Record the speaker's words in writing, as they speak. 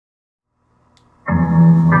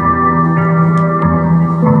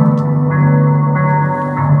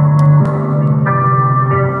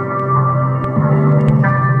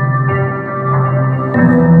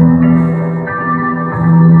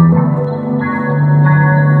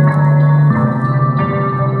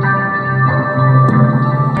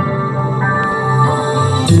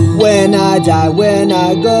die, when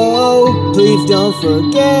I go, please don't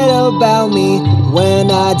forget about me.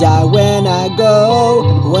 When I die, when I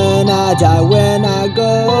go, when I die, when I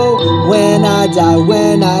go, when I die,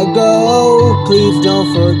 when I go, please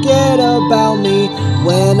don't forget about me.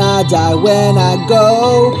 When I die, when I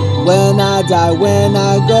go, when I die, when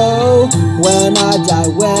I go, when I die,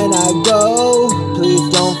 when I go, please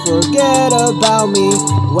don't forget about me.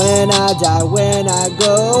 When I die, when I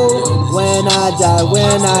go, when I die,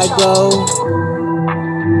 when I go.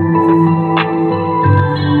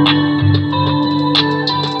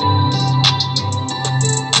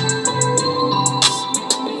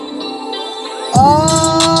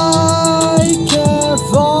 I can't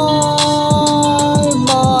find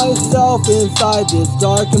myself inside this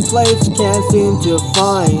darkened place. Can't seem to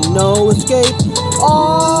find no escape.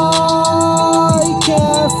 I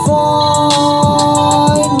can't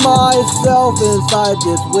find myself inside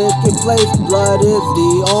this wicked place. Blood is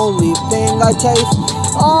the only thing I taste.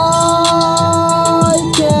 I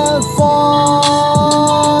can't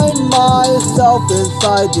find myself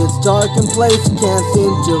inside this darkened place. Can't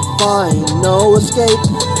seem to find no escape.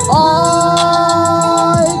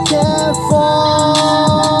 I can't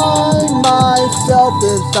find myself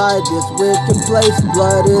inside this wicked place.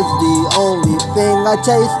 Blood is the only thing I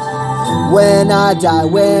taste. When I die,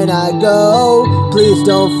 when I go, please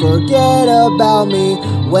don't forget about me.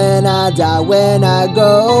 When I die, when I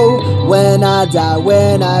go, when I die,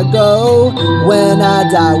 when I go, when I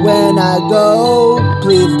die, when I go,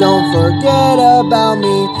 please don't forget about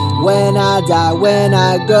me. When I die, when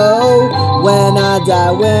I go, when I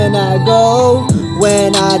die, when I go,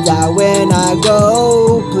 when I die, when I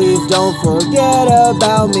go, please don't forget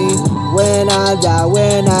about me. When I die,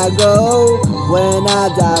 when I go, when I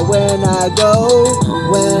die, when I go,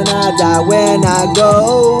 when I die, when I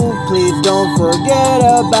go, please don't forget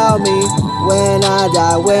about me. When I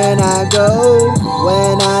die, when I go,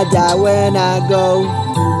 when I die, when I go.